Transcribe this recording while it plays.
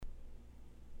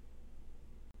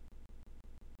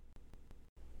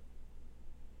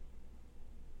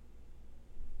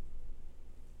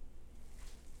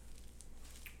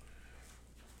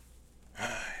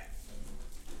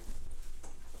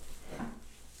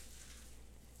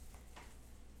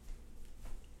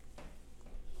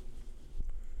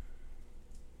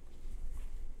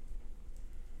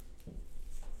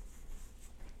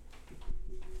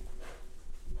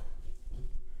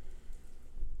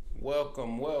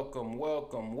Welcome, welcome,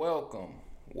 welcome, welcome,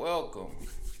 welcome,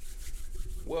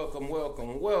 welcome,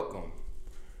 welcome, welcome.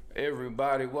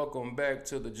 Everybody, welcome back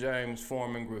to the James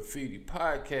Foreman Graffiti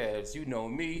Podcast. You know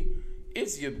me,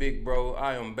 it's your big bro.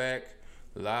 I am back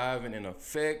live and in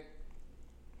effect.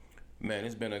 Man,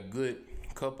 it's been a good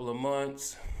couple of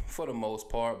months for the most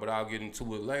part, but I'll get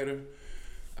into it later.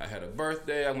 I had a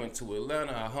birthday. I went to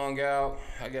Atlanta. I hung out.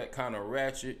 I got kind of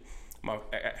ratchet. My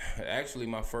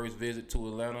first visit to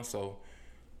Atlanta, so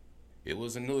it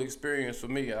was a new experience for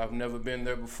me. I've never been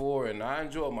there before, and I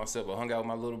enjoyed myself. I hung out with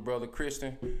my little brother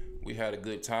Christian. We had a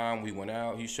good time. We went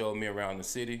out. He showed me around the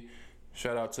city.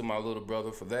 Shout out to my little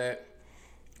brother for that.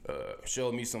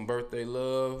 Showed me some birthday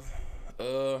love.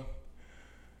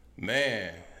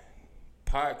 Man,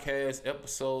 podcast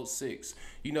episode 6.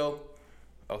 You know,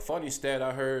 a funny stat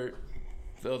I heard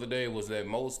the other day was that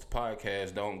most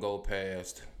podcasts don't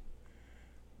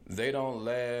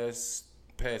last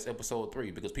past episode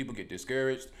 3 because people get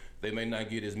discouraged. They may not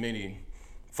get as many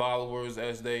followers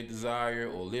as they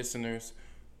desire or listeners.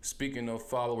 Speaking of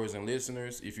followers and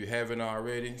listeners, if you haven't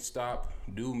already,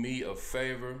 do me a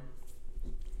favor.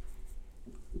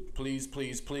 Please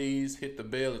hit the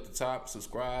bell at the top.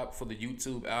 Subscribe for the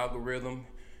YouTube algorithm.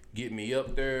 Get me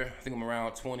up there. I think I'm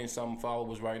around 20 something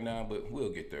followers right now, but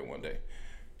we'll get there one day.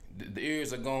 The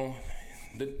ears are gone.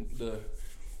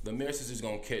 The message is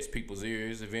going to catch people's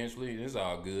ears eventually. It's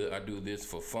all good. I do this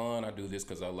for fun. I do this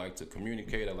because I like to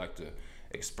communicate. I like to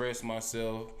express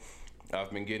myself.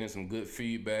 I've been getting some good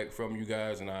feedback from you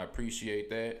guys, and I appreciate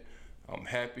that. I'm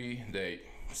happy that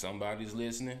somebody's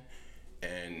listening.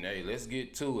 And hey, let's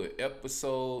get to it.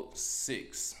 Episode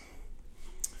 6.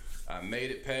 I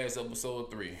made it past episode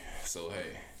 3. So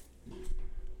hey,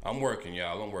 I'm working,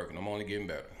 y'all. I'm only getting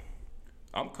better.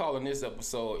 I'm calling this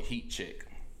episode Heat Check.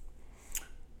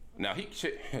 Now, heat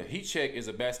check is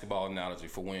a basketball analogy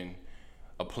for when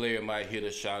a player might hit a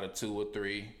shot or 2 or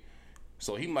 3.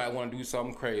 So he might want to do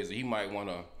something crazy. He might want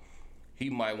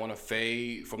to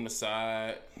fade from the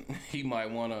side. He might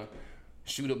want to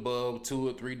shoot above 2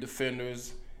 or 3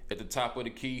 defenders at the top of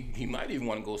the key. He might even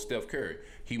want to go Steph Curry.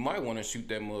 He might want to shoot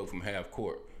that mug from half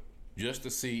court just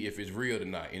to see if it's real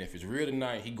tonight. And if it's real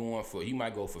tonight, he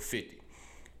might go for 50.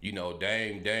 You know,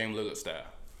 Dame Lillard style.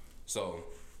 So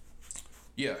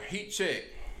yeah, heat check.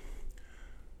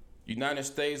 United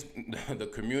States, the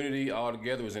community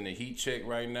altogether is in a heat check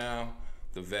right now.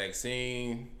 The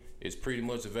vaccine is pretty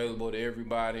much available to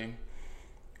everybody.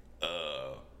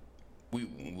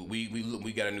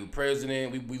 We got a new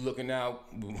president. We looking out.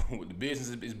 The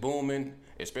business is booming,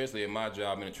 especially in my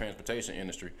job in the transportation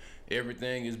industry.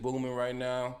 Everything is booming right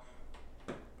now.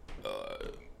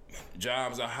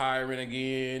 Jobs are hiring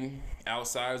again.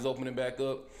 Outside is opening back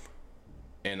up.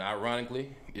 And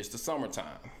ironically, it's the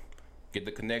summertime. Get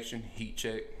the connection, heat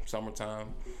check, summertime.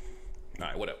 All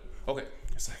right, whatever. Okay,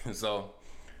 so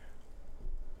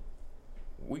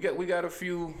we got a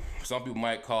few, some people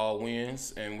might call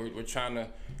wins, and we're trying to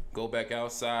go back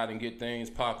outside and get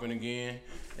things popping again,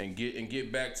 and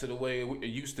get back to the way it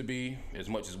used to be as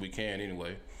much as we can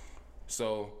anyway.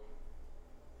 So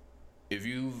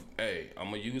I'm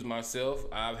gonna use myself.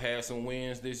 I've had some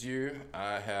wins this year.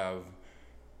 I have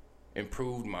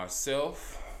improved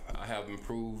myself. I have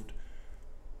improved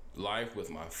life with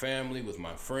my family, with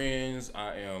my friends.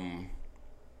 I'm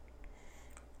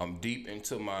deep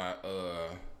into my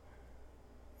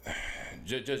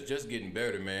just getting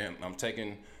better, man. I'm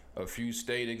taking a few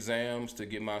state exams to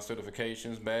get my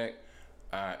certifications back.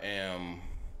 I am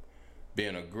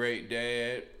being a great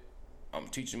dad. I'm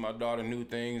teaching my daughter new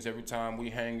things every time we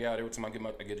hang out, every time I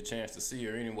get a chance to see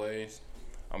her anyways.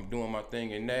 I'm doing my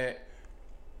thing in that.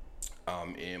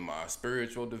 I'm in my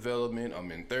spiritual development.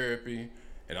 I'm in therapy.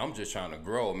 And I'm just trying to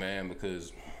grow, man,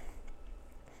 because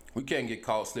we can't get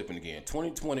caught slipping again.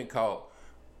 2020 caught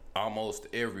almost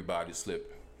everybody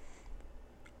slipping.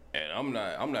 And I'm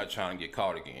not trying to get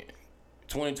caught again.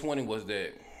 2020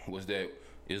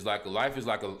 life is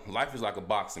like a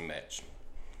boxing match.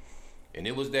 And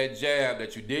it was that jab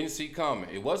that you didn't see coming.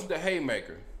 It wasn't the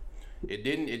haymaker. It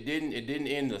didn't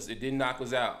end us. It didn't knock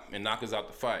us out and knock us out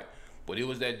the fight. But it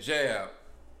was that jab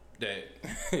that,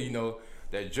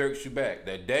 that jerks you back,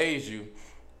 that dazed you.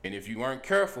 And if you weren't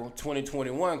careful,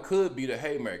 2021 could be the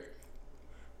haymaker.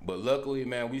 But luckily,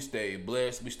 man, we stayed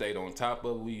blessed. We stayed on top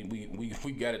of it.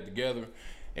 We got it together,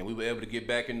 and we were able to get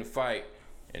back in the fight.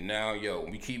 And now,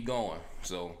 we keep going.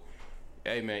 So,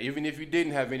 hey, man, even if you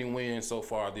didn't have any wins so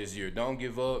far this year, don't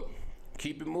give up.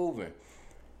 Keep it moving.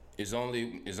 It's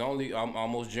only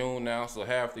almost June now, so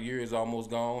half the year is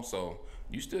almost gone. So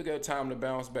you still got time to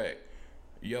bounce back.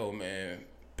 Man,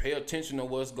 pay attention to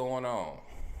what's going on.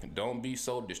 Don't be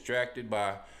so distracted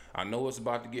by, I know it's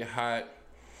about to get hot.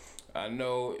 I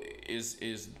know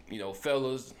is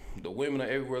fellas, the women are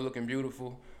everywhere looking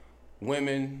beautiful.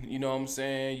 Women, you know what I'm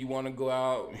saying? You want to go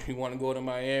out, you want to go to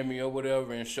Miami or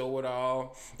whatever and show it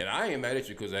all. And I ain't mad at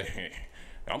you because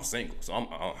I'm single, so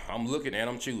I'm looking and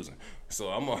I'm choosing. So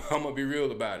I'm gonna be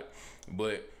real about it.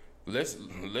 But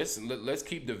let's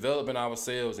keep developing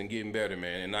ourselves and getting better,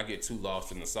 man, and not get too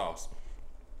lost in the sauce.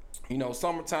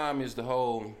 Summertime is the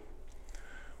whole.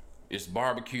 It's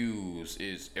barbecues,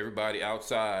 it's everybody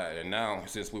outside, and now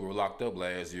since we were locked up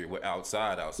last year, we're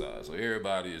outside. So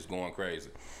everybody is going crazy,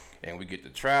 and we get to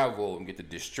travel and get to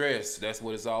distress. That's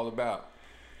what it's all about.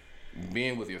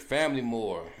 Being with your family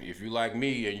more. If you like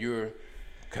me and you're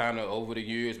kind of over the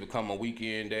years become a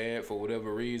weekend dad for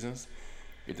whatever reasons,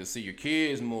 get to see your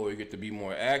kids more. You get to be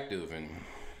more active, and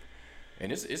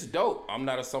it's dope. I'm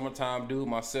not a summertime dude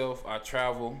myself. I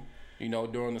travel,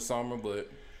 during the summer,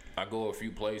 but I go a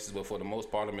few places, but for the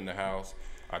most part, I'm in the house.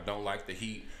 I don't like the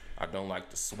heat. I don't like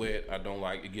the sweat. I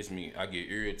get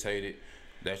irritated.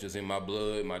 That's just in my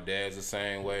blood. My dad's the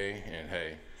same way. And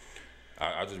hey,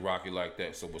 I just rock it like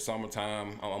that. So with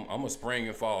summertime, I'm a spring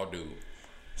and fall dude.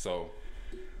 So,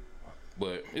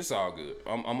 but it's all good.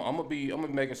 I'm gonna be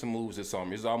making some moves this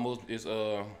summer.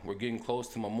 We're getting close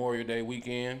to Memorial Day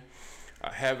weekend.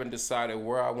 I haven't decided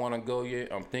where I want to go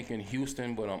yet. I'm thinking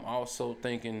Houston, but I'm also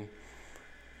thinking,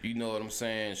 you know what I'm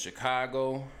saying,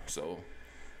 Chicago. So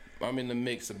I'm in the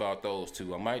mix about those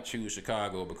two. I might choose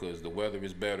Chicago because the weather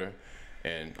is better,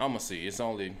 and I'm gonna see. It's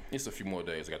a few more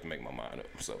days. I got to make my mind up.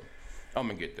 So I'm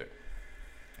gonna get there.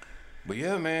 But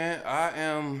yeah, man,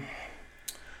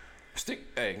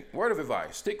 word of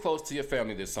advice: stick close to your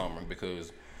family this summer,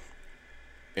 because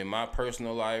in my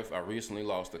personal life, I recently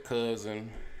lost a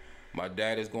cousin. My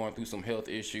dad is going through some health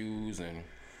issues, and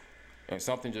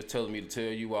something just tells me to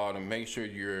tell you all to make sure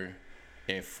you're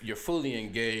fully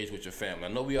engaged with your family. I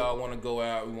know we all want to go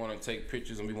out, we want to take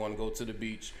pictures, and we want to go to the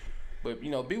beach, but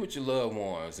be with your loved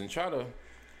ones and try to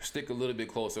stick a little bit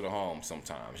closer to home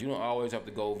sometimes. You don't always have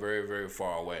to go very, very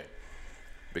far away,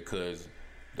 because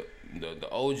the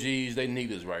OGs, they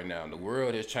need us right now. The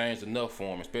world has changed enough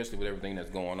for them, especially with everything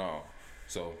that's going on.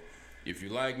 So if you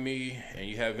like me and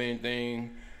you have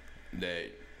anything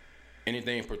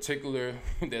in particular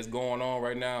that's going on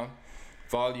right now,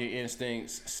 follow your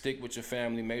instincts, stick with your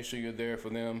family, make sure you're there for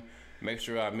them, make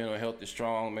sure our mental health is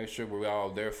strong, make sure we're all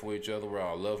there for each other, we're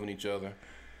all loving each other,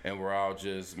 and we're all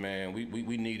just, man, we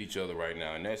need each other right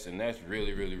now, and that's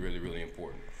really, really, really, really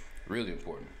important. Really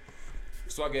important.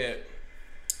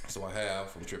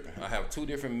 I have two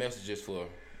different messages for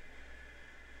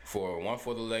one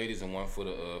for the ladies and one for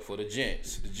the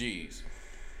gents, the G's.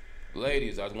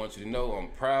 Ladies, I just want you to know I'm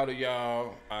proud of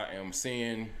y'all. I am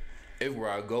seeing, everywhere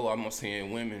I go, I'm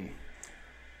seeing women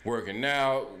working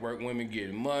out, women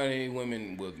getting money,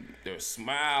 they're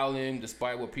smiling,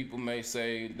 despite what people may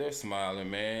say, they're smiling,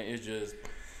 man. It's just,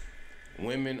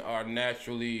 women are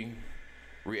naturally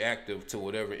reactive to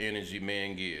whatever energy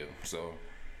men give. So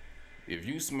if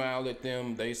you smile at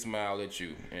them, they smile at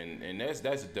you. And that's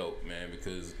dope, man,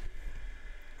 because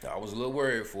I was a little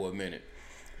worried for a minute.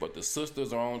 But the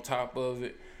sisters are on top of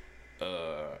it.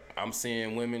 I'm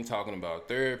seeing women talking about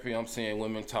therapy. I'm seeing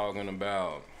women talking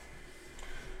about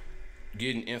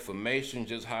getting information,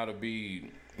 just how to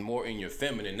be more in your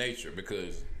feminine nature,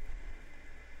 because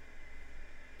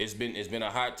it's been a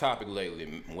hot topic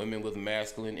lately. Women with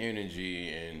masculine energy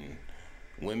and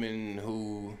women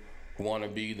who want to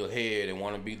be the head and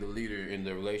want to be the leader in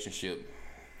the relationship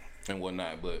and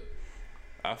whatnot. But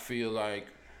I feel like,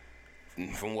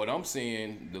 from what I'm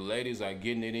seeing, the ladies are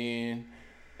getting it in,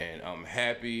 and I'm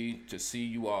happy to see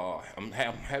you all. I'm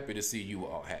happy to see you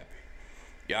all happy.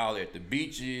 Y'all at the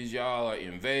beaches, y'all are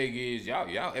in Vegas,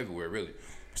 y'all everywhere really.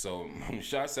 So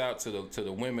shouts out to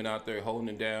the women out there holding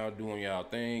it down, doing y'all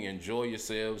thing. Enjoy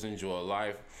yourselves, enjoy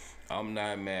life. I'm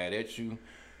not mad at you.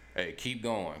 Hey, keep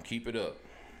going, keep it up.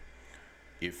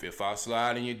 If I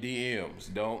slide in your DMs,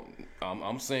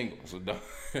 I'm single, so don't.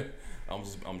 I'm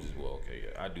just well, okay,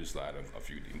 yeah, I do slide in a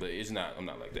few DMs, but I'm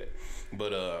not like that.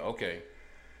 But okay.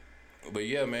 But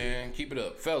yeah, man, keep it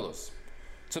up, fellas.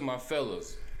 To my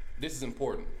fellas, this is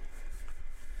important.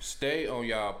 Stay on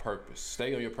y'all purpose.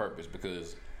 Stay on your purpose,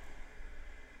 because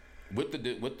with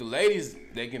the ladies,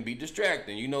 they can be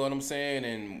distracting. You know what I'm saying?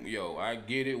 And I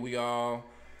get it. We all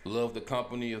love the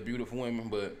company of beautiful women,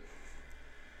 but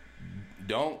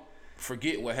don't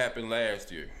forget what happened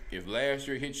last year. If last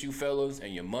year hit you, fellas,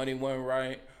 and your money wasn't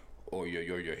right, or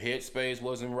your headspace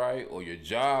wasn't right, or your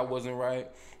job wasn't right,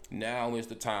 now is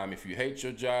the time. If you hate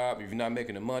your job, if you're not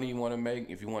making the money you want to make,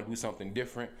 if you want to do something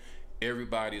different,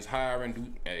 everybody's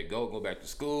hiring. Hey, go back to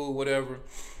school, whatever.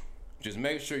 Just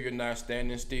make sure you're not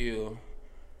standing still,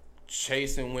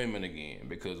 chasing women again.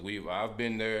 Because I've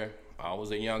been there. I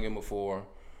was a youngin' before.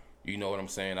 You know what I'm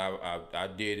saying? I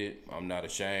did it. I'm not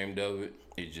ashamed of it.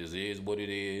 It just is what it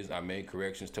is. I made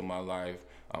corrections to my life.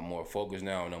 I'm more focused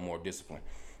now and I'm more disciplined.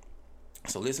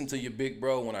 So listen to your big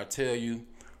bro when I tell you,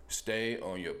 stay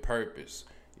on your purpose.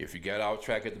 If you got off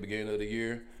track at the beginning of the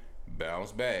year,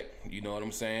 bounce back. You know what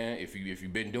I'm saying? If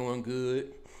you've been doing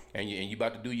good and you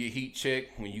about to do your heat check,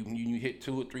 when you hit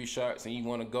 2 or 3 shots and you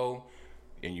want to go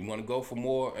for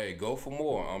more, hey, go for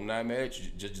more. I'm not mad at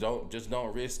you. Just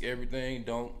don't risk everything.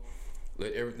 Don't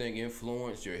let everything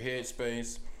influence your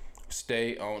headspace.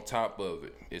 Stay on top of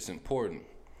it. It's important.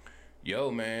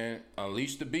 Yo, man,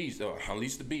 unleash the beast.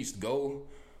 Go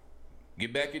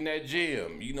get back in that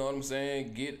gym. You know what I'm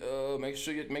saying? Make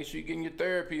sure you're getting your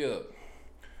therapy up.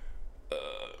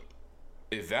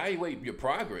 Evaluate your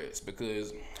progress,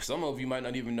 because some of you might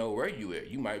not even know where you at.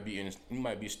 You might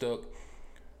be stuck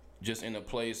just in a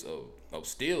place of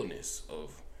stillness, of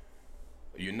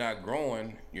you're not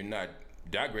growing, you're not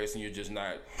digressing, you're just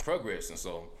not progressing.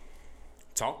 So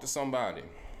talk to somebody.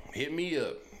 Hit me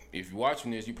up. If you're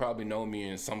watching this, you probably know me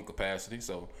in some capacity.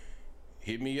 So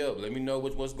hit me up. Let me know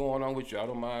what's going on with you. I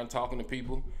don't mind talking to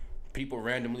people. People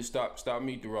randomly stop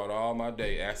me throughout all my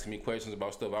day, asking me questions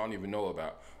about stuff I don't even know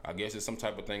about. I guess it's some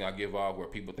type of thing I give off where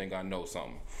people think I know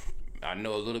something. I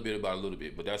know a little bit about a little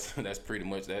bit, but that's pretty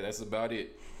much that. That's about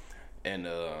it. And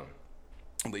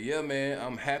but yeah, man,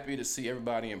 I'm happy to see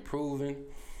everybody improving.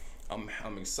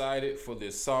 I'm excited for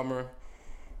this summer.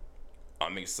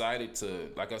 I'm excited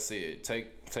to, like I said,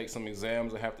 take some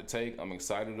exams I have to take. I'm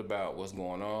excited about what's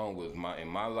going on in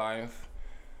my life.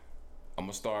 I'm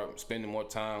gonna start spending more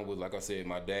time with, like I said,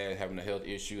 my dad having a health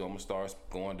issue. I'm gonna start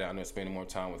going down there, spending more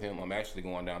time with him. I'm actually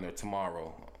going down there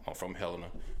tomorrow. I'm from Helena,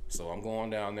 so I'm going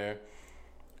down there.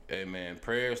 Hey man,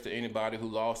 prayers to anybody who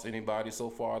lost anybody so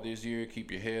far this year.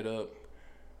 Keep your head up.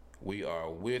 We are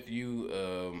with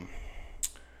you.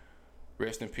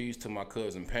 Rest in peace to my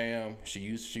cousin Pam.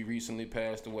 She recently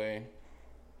passed away.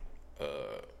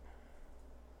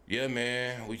 Yeah,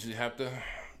 man, we just have to,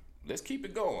 let's keep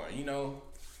it going.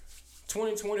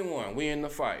 2021, we in the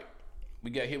fight.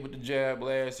 We got hit with the jab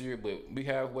last year, but we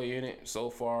halfway in it. So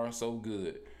far, so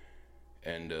good.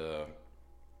 And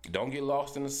don't get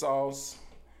lost in the sauce.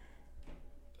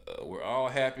 We're all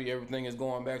happy everything is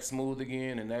going back smooth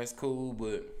again, and that's cool.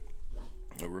 But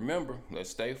remember, let's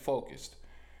stay focused.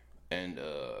 And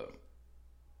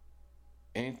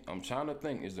I'm trying to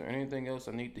think, is there anything else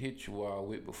I need to hit you all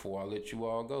with before I let you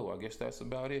all go? I guess that's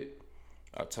about it.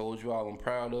 I told you all I'm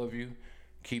proud of you.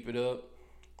 Keep it up.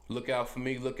 Look out for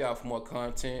me. Look out for more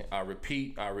content. I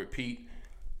repeat.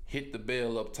 Hit the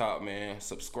bell up top, man.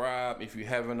 Subscribe if you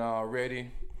haven't already.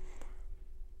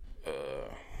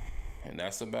 And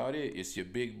that's about it. It's your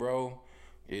big bro.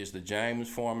 It's the James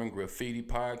Foreman Graffiti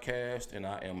Podcast, and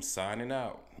I am signing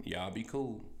out. Y'all be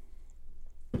cool.